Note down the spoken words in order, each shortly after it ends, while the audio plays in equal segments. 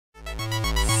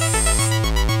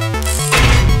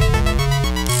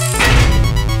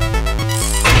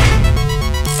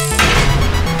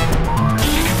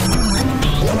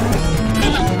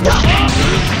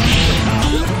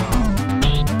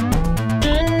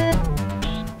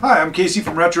Hi, I'm Casey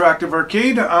from Retroactive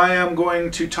Arcade. I am going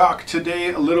to talk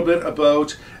today a little bit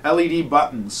about LED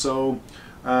buttons. So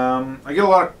I get a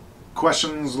lot of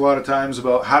questions a lot of times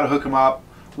about how to hook them up,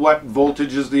 what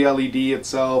voltage is the LED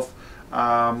itself,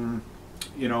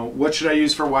 you know, what should I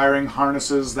use for wiring,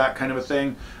 harnesses, that kind of a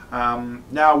thing.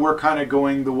 Now we're kind of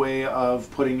going the way of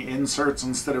putting inserts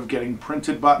instead of getting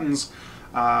printed buttons.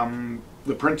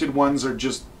 The printed ones are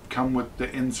just come with the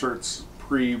inserts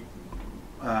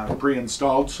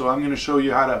pre-installed, so I'm going to show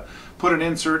you how to put an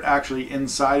insert actually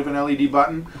inside of an LED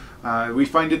button. We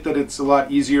find it that it's a lot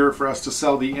easier for us to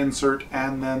sell the insert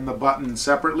and then the button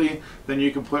separately. Then you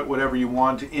can put whatever you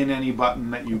want in any button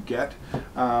that you get,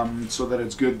 so that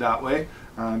it's good that way.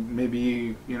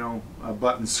 Maybe, you know, a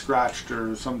button scratched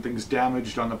or something's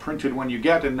damaged on the printed one you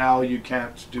get, and now you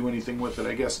can't do anything with it.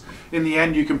 I guess in the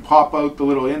end you can pop out the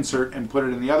little insert and put it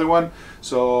in the other one.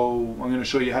 So I'm going to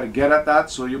show you how to get at that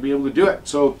so you'll be able to do it.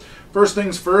 So first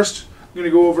things first, I'm going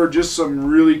to go over just some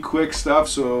really quick stuff,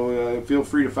 so feel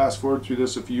free to fast forward through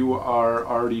this if you are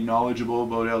already knowledgeable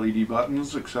about LED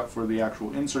buttons, except for the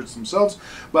actual inserts themselves.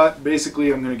 But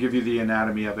basically I'm going to give you the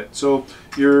anatomy of it. So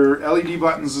your LED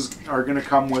buttons are going to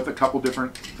come with a couple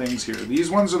different things here. These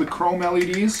ones are the chrome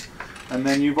LEDs, and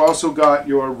then you've also got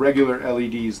your regular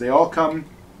LEDs. They all come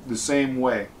the same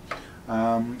way.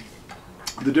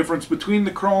 The difference between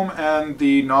the chrome and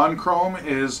the non-chrome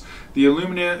is the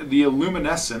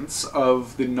luminescence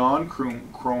of the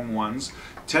non-chrome ones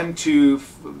tend to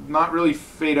not really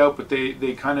fade out, but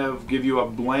they kind of give you a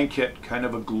blanket kind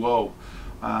of a glow.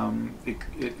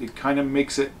 It kind of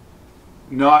makes it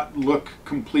not look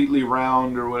completely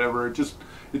round or whatever. It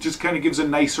just kind of gives a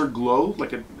nicer glow.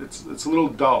 Like it's a little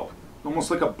dull,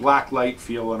 almost like a black light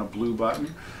feel on a blue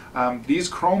button. These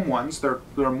chrome ones, they're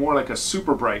more like a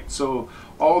super bright, so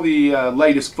all the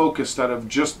light is focused out of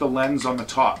just the lens on the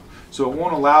top, so it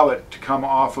won't allow it to come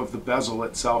off of the bezel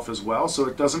itself as well, so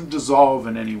it doesn't dissolve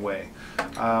in any way.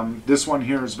 This one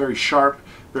here is very sharp,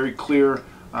 very clear.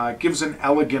 It gives an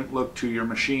elegant look to your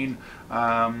machine.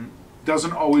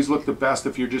 Doesn't always look the best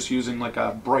if you're just using like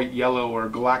a bright yellow or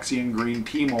Galaxian green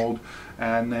T-mold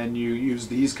and then you use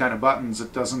these kind of buttons.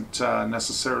 It doesn't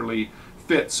necessarily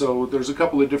fit. So there's a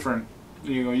couple of different,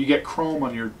 you know, you get chrome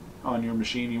on your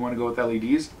machine, you want to go with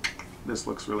LEDs, this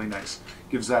looks really nice,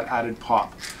 gives that added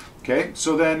pop. Okay,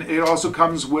 so then it also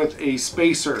comes with a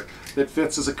spacer that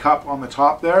fits as a cup on the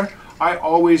top there. I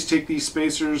always take these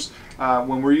spacers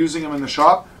when we're using them in the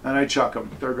shop and I chuck them.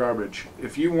 They're garbage.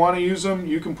 If you want to use them,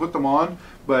 you can put them on,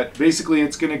 but basically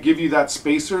it's going to give you that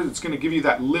spacer, it's going to give you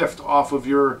that lift off of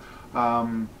your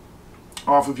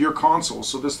console.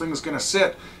 So this thing is going to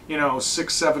sit, you know,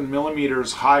 6-7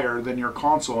 millimeters higher than your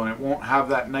console, and it won't have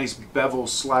that nice bevel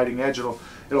sliding edge. It'll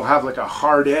have like a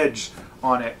hard edge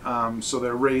on it, so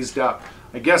they're raised up.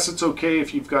 I guess it's okay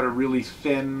if you've got a really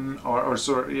thin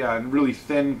really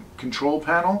thin control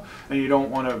panel and you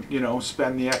don't want to, you know,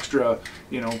 spend the extra,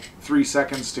 you know, 3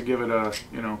 seconds to give it a,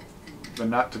 you know, the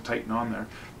nut to tighten on there.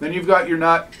 Then you've got your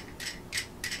nut,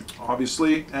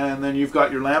 obviously, and then you've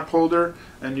got your lamp holder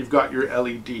and you've got your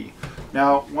LED.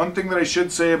 Now, one thing that I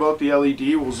should say about the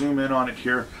LED, we'll zoom in on it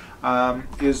here,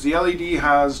 is the LED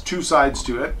has two sides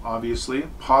to it, obviously,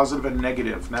 positive and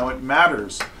negative. Now it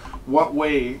matters what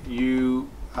way you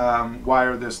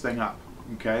wire this thing up,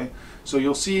 okay? So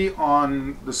you'll see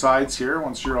on the sides here,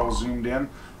 once you're all zoomed in,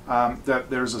 that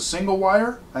there's a single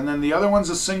wire, and then the other one's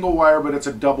a single wire, but it's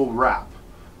a double wrap.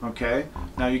 Okay,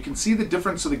 now you can see the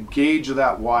difference of the gauge of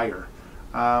that wire.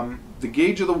 The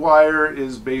gauge of the wire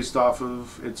is based off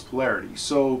of its polarity.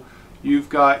 So you've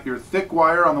got your thick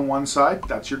wire on the one side,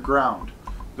 that's your ground.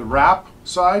 The wrap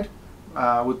side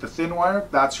with the thin wire,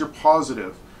 that's your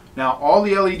positive. Now all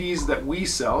the LEDs that we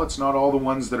sell, it's not all the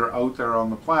ones that are out there on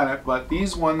the planet, but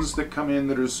these ones that come in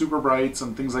that are super brights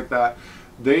and things like that,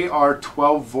 they are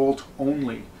 12 volt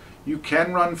only. You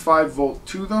can run 5 volt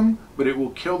to them, but it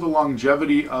will kill the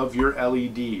longevity of your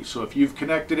LED. So if you've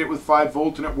connected it with 5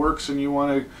 volt and it works and you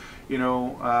want to, you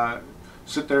know,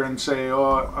 sit there and say,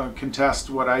 oh, contest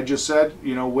what I just said,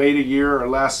 you know, wait a year or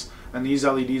less and these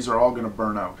LEDs are all going to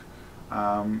burn out.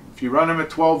 If you run them at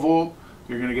 12 volt,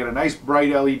 you're going to get a nice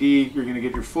bright LED, you're going to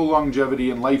get your full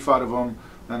longevity and life out of them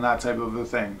and that type of a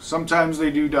thing. Sometimes they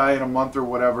do die in a month or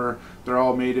whatever. They're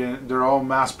all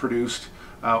mass produced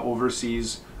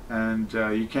overseas. And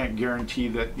you can't guarantee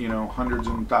that, you know, hundreds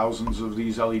and thousands of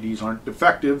these LEDs aren't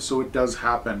defective, so it does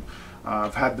happen.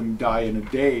 I've had them die in a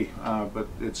day, but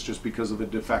it's just because of the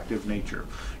defective nature.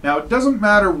 Now, it doesn't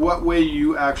matter what way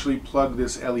you actually plug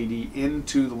this LED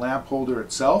into the lamp holder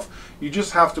itself. You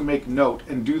just have to make note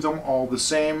and do them all the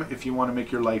same if you want to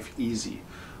make your life easy.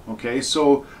 Okay,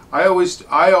 so I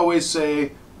always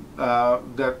say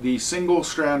that the single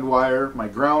strand wire, my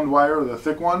ground wire, the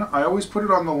thick one, I always put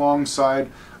it on the long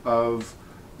side of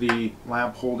the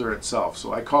lamp holder itself.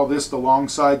 So I call this the long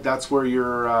side. That's where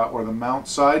your, or the mount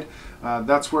side,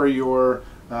 that's where your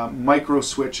micro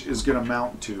switch is going to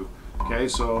mount to. Okay,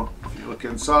 so if you look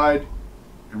inside,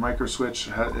 your micro switch,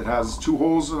 it has two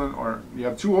holes, or you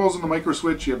have two holes in the micro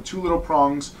switch, you have two little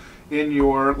prongs in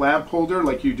your lamp holder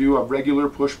like you do a regular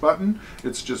push button.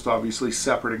 It's just obviously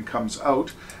separate and comes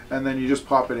out, and then you just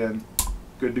pop it in,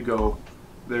 good to go.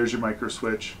 There's your micro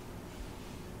switch,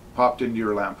 popped into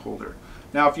your lamp holder.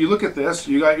 Now if you look at this,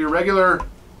 you got your regular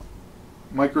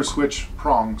micro switch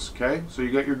prongs, okay? So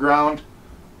you got your ground,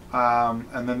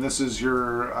 and then this is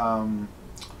your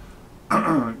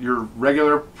your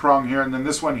regular prong here, and then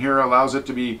this one here allows it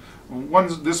to be,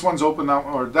 this one's open, that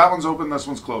one's open, this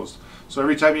one's closed. So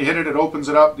every time you hit it, it opens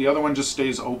it up, the other one just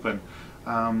stays open.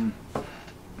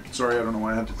 Sorry, I don't know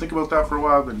why I had to think about that for a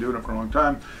while. I've been doing it for a long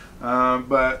time.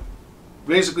 But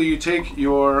basically you take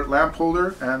your lamp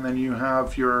holder and then you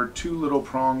have your two little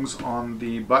prongs on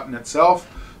the button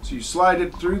itself. So you slide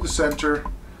it through the center,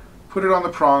 put it on the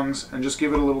prongs, and just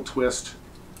give it a little twist.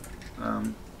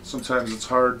 Sometimes it's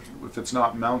hard if it's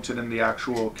not mounted in the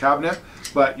actual cabinet,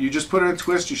 but you just put it in a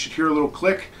twist, you should hear a little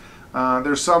click.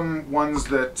 There's some ones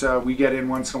that we get in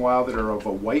once in a while that are of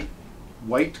a white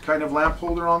kind of lamp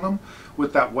holder on them.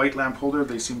 With that white lamp holder,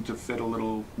 they seem to fit a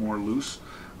little more loose,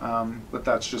 but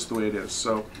that's just the way it is.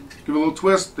 So give it a little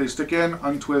twist, they stick in,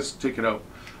 untwist, take it out.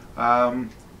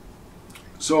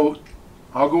 So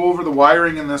I'll go over the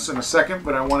wiring in this in a second,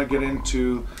 but I want to get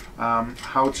into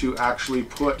how to actually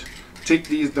take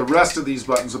the rest of these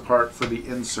buttons apart for the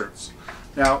inserts.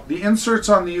 Now the inserts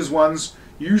on these ones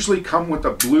usually come with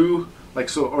a blue, like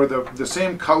so, or the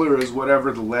same color as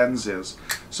whatever the lens is.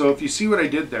 So if you see what I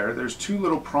did there, there's two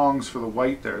little prongs for the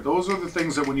white there. Those are the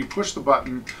things that when you push the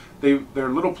button, they're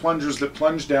little plungers that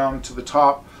plunge down to the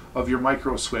top of your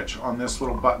micro switch on this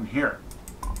little button here.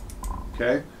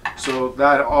 Okay, so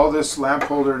that all this lamp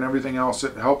holder and everything else,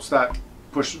 it helps that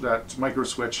micro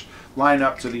switch line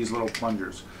up to these little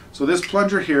plungers. So this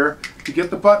plunger here, to get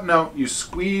the button out, you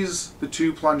squeeze the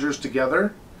two plungers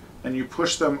together and you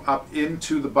push them up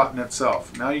into the button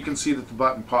itself. Now you can see that the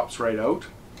button pops right out.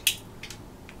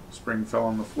 Spring fell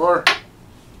on the floor.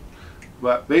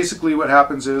 But basically what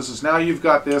happens is now you've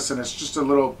got this, and it's just a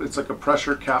little, it's like a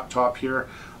pressure cap top here.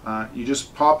 You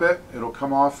just pop it, it'll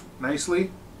come off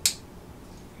nicely.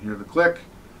 Hear the click.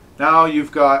 Now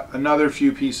you've got another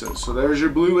few pieces. So there's your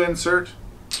blue insert,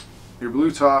 your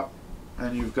blue top,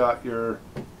 and you've got your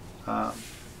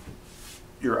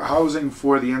housing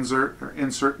for the insert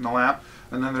in the lamp,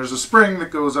 and then there's a spring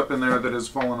that goes up in there that has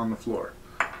fallen on the floor.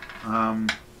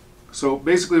 So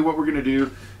basically what we're going to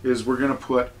do is we're going to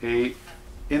put a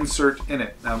insert in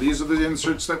it. Now these are the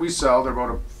inserts that we sell. They're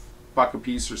about $1 a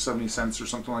piece or 70 cents or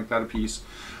something like that a piece,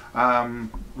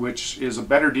 which is a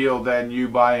better deal than you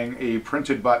buying a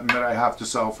printed button that I have to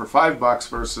sell for $5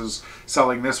 versus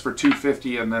selling this for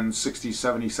 $2.50 and then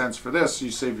 60-70 cents for this.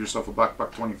 You save yourself a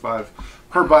 $1.25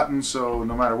 per button, so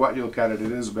no matter what you look at it,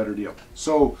 it is a better deal.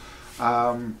 So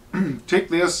take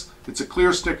this, it's a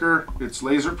clear sticker, it's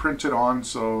laser printed on,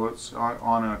 so it's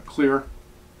on a clear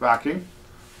backing.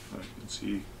 You can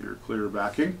see your clear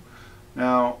backing.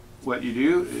 Now what you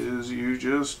do is you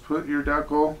just put your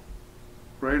decal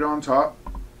right on top.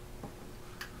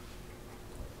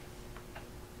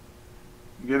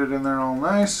 Get it in there all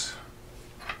nice.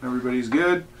 Everybody's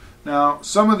good. Now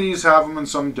some of these have them and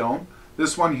some don't.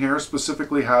 This one here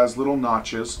specifically has little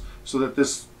notches so that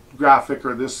this graphic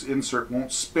or this insert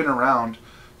won't spin around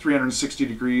 360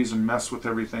 degrees and mess with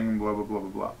everything and blah blah blah blah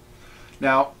blah.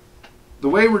 Now the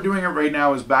way we're doing it right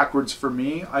now is backwards for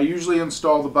me. I usually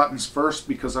install the buttons first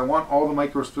because I want all the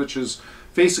micro switches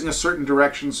facing a certain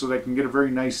direction so that I can get a very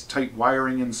nice tight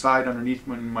wiring inside underneath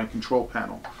my control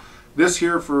panel. This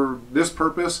here, for this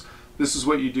purpose, this is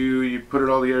what you do. You put it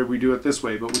all together, we do it this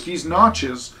way. But with these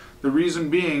notches, the reason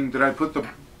being that I put the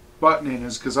button in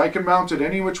is because I can mount it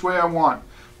any which way I want,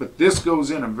 but this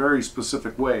goes in a very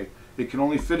specific way. It can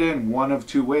only fit in one of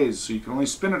two ways, so you can only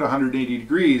spin it 180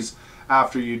 degrees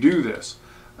after you do this.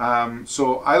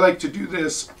 So I like to do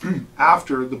this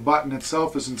after the button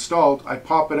itself is installed. I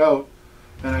pop it out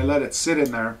and I let it sit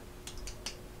in there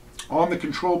on the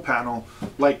control panel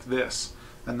like this,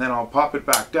 and then I'll pop it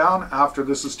back down after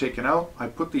this is taken out. I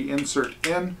put the insert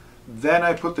in, then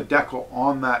I put the decal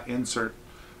on that insert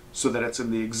so that it's in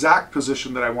the exact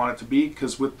position that I want it to be,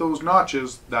 because with those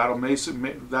notches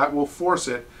that will force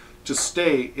it to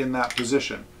stay in that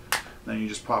position. Then you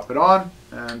just pop it on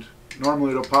and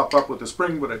Normally it'll pop up with a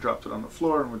spring, but I dropped it on the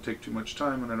floor and it would take too much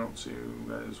time, and I don't see you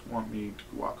guys want me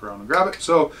to walk around and grab it.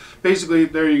 So basically,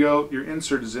 there you go. Your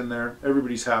insert is in there.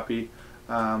 Everybody's happy.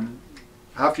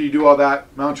 After you do all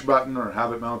that, mount your button or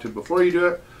have it mounted before you do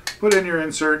it. Put in your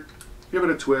insert, give it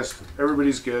a twist.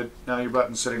 Everybody's good. Now your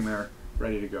button's sitting there,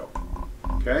 ready to go.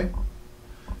 Okay?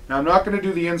 Now I'm not going to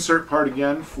do the insert part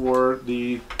again for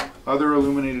the other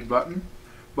illuminated button,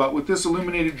 but with this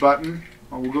illuminated button,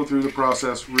 we'll go through the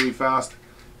process really fast.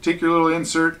 Take your little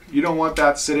insert. You don't want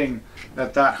that sitting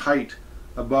at that height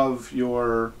above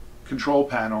your control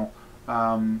panel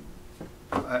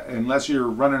unless you're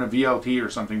running a VLT or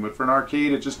something, but for an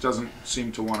arcade it just doesn't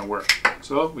seem to want to work.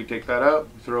 So we take that out,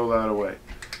 throw that away.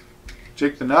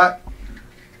 Take the nut,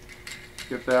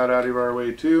 get that out of our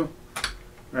way too.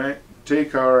 Right?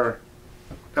 Take our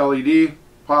LED,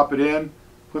 pop it in,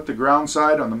 put the ground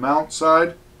side on the mount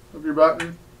side of your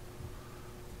button.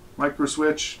 Micro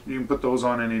switch, you can put those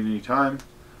on at any time.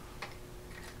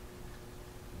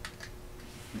 I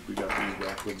think we got these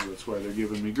backwards, that's why they're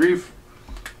giving me grief.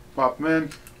 Pop them in,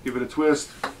 give it a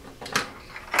twist.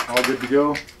 All good to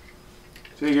go.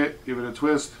 Take it, give it a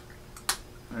twist.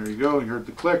 There you go, you heard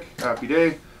the click, happy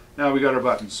day. Now we got our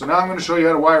buttons. So now I'm going to show you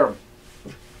how to wire them.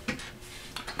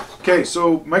 Okay,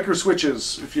 so micro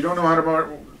switches. If you don't know how to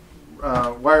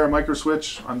wire a micro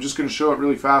switch, I'm just going to show it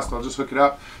really fast. I'll just hook it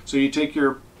up. So you take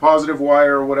your positive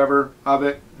wire or whatever of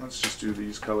it. Let's just do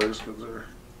these colors because they're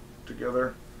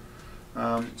together.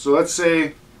 So let's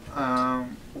say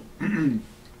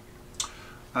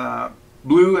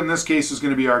blue in this case is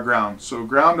going to be our ground. So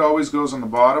ground always goes on the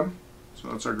bottom. So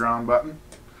that's our ground button.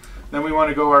 Then we want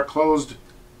to go our closed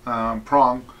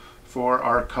prong for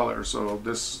our color. So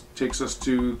this takes us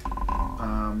to,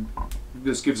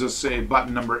 this gives us, say,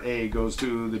 button number A goes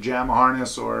to the JAMA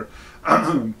harness, or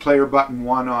player button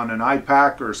 1 on an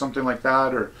iPac or something like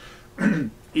that, or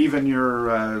even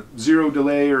your zero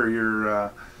delay or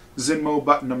your Zinmo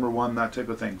button number 1, that type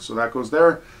of thing. So that goes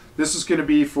there. This is going to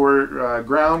be for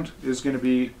ground, is going to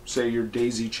be, say, your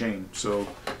daisy chain. So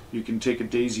you can take a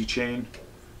daisy chain.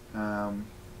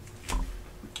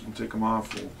 We'll take them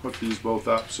off, we'll hook these both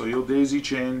up. So you'll daisy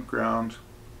chain ground,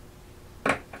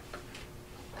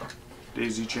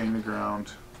 daisy chain to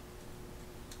ground.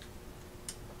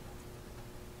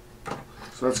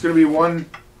 So that's going to be one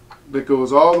that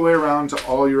goes all the way around to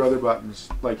all your other buttons,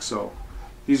 like so.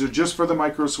 These are just for the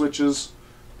micro switches.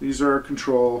 These are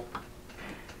control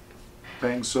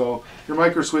things. So your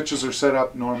micro switches are set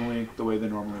up normally the way they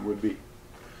normally would be.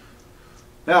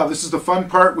 Now this is the fun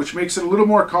part, which makes it a little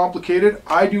more complicated.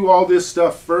 I do all this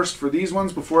stuff first for these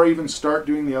ones before I even start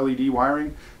doing the LED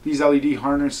wiring. These LED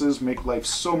harnesses make life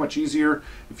so much easier.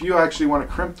 If you actually want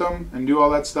to crimp them and do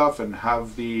all that stuff and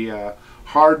have the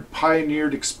hard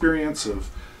pioneered experience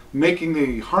of making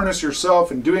the harness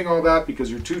yourself and doing all that because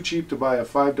you're too cheap to buy a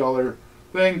 $5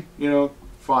 thing, you know,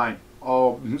 fine.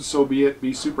 So be it.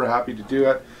 Be super happy to do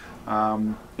it.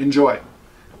 Enjoy.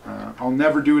 I'll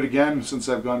never do it again since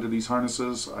I've gone to these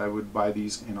harnesses. I would buy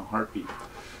these in a heartbeat.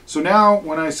 So now,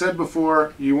 when I said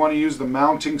before you want to use the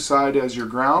mounting side as your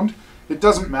ground, it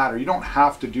doesn't matter. You don't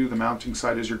have to do the mounting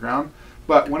side as your ground.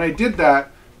 But when I did that,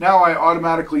 now I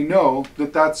automatically know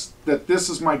that this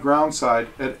is my ground side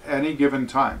at any given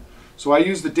time. So I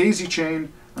use the daisy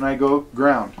chain and I go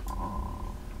ground.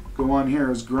 Go on here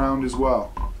as ground as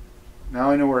well. Now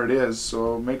I know where it is,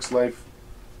 so it makes life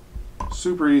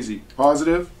super easy.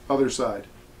 Positive, other side.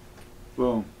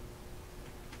 Boom.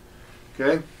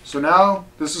 Okay, so now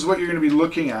this is what you're going to be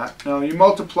looking at. Now you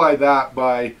multiply that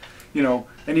by, you know,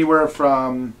 anywhere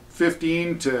from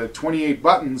 15 to 28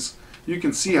 buttons. You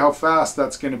can see how fast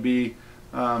that's going to be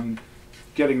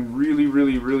getting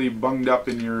really bunged up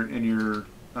in your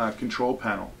control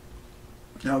panel.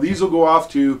 Now these will go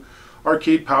off to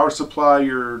arcade power supply,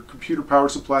 your computer power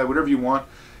supply, whatever you want.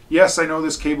 Yes, I know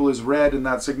this cable is red and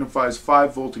that signifies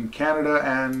 5 volt in Canada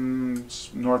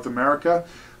and North America,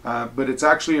 but it's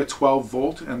actually a 12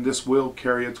 volt and this will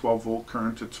carry a 12 volt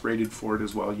current. It's rated for it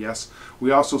as well, yes.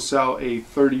 We also sell a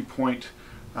 30 point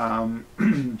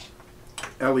LED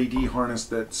harness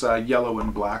that's yellow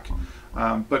and black.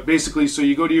 But basically, so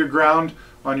you go to your ground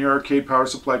on your arcade power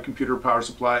supply, computer power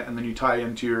supply, and then you tie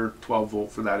into your 12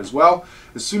 volt for that as well.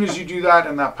 As soon as you do that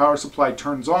and that power supply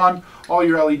turns on, all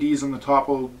your LEDs on the top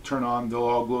will turn on, they'll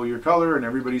all glow your color and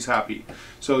everybody's happy.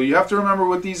 So you have to remember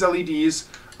with these LEDs,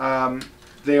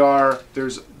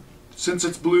 since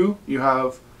it's blue, you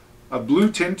have a blue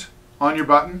tint on your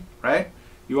button, right?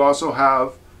 You also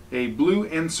have a blue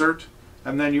insert,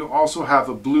 and then you also have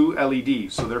a blue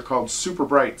LED. So they're called super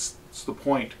brights. That's the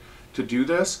point to do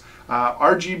this.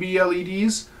 RGB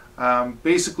LEDs,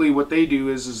 Basically what they do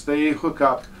is they hook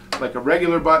up like a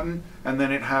regular button, and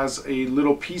then it has a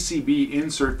little PCB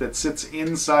insert that sits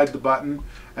inside the button,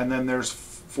 and then there's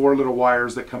 4 little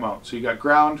wires that come out. So you got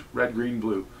ground, red, green,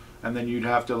 blue, and then you'd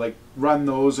have to like run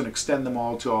those and extend them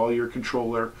all to all your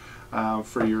controller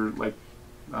for your like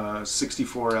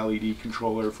 64 LED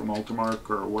controller from Ultimark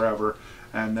or wherever,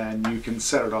 and then you can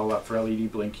set it all up for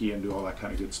LED blinky and do all that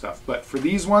kind of good stuff. But for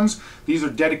these ones, these are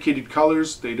dedicated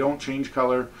colors. They don't change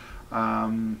color.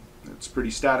 It's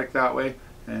pretty static that way,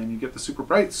 and you get the super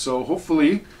brights. So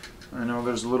hopefully, I know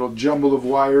there's a little jumble of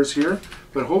wires here,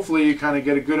 but hopefully you kind of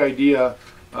get a good idea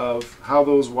of how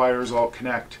those wires all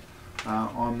connect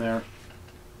on there.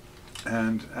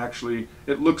 And actually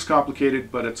it looks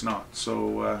complicated, but it's not.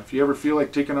 So if you ever feel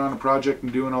like taking on a project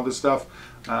and doing all this stuff,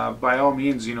 by all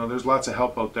means, you know, there's lots of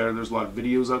help out there. There's a lot of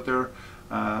videos out there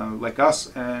like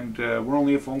us, and we're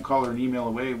only a phone call or an email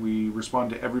away. We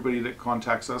respond to everybody that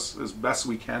contacts us as best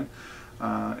we can,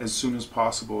 as soon as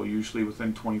possible, usually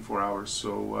within 24 hours.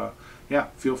 So yeah,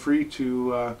 feel free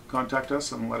to contact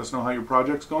us and let us know how your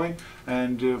project's going.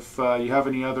 And if you have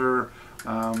any other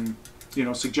you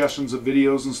know, suggestions of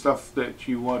videos and stuff that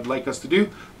you would like us to do,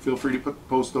 feel free to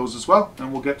post those as well,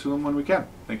 and we'll get to them when we can.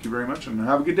 Thank you very much, and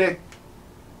have a good day.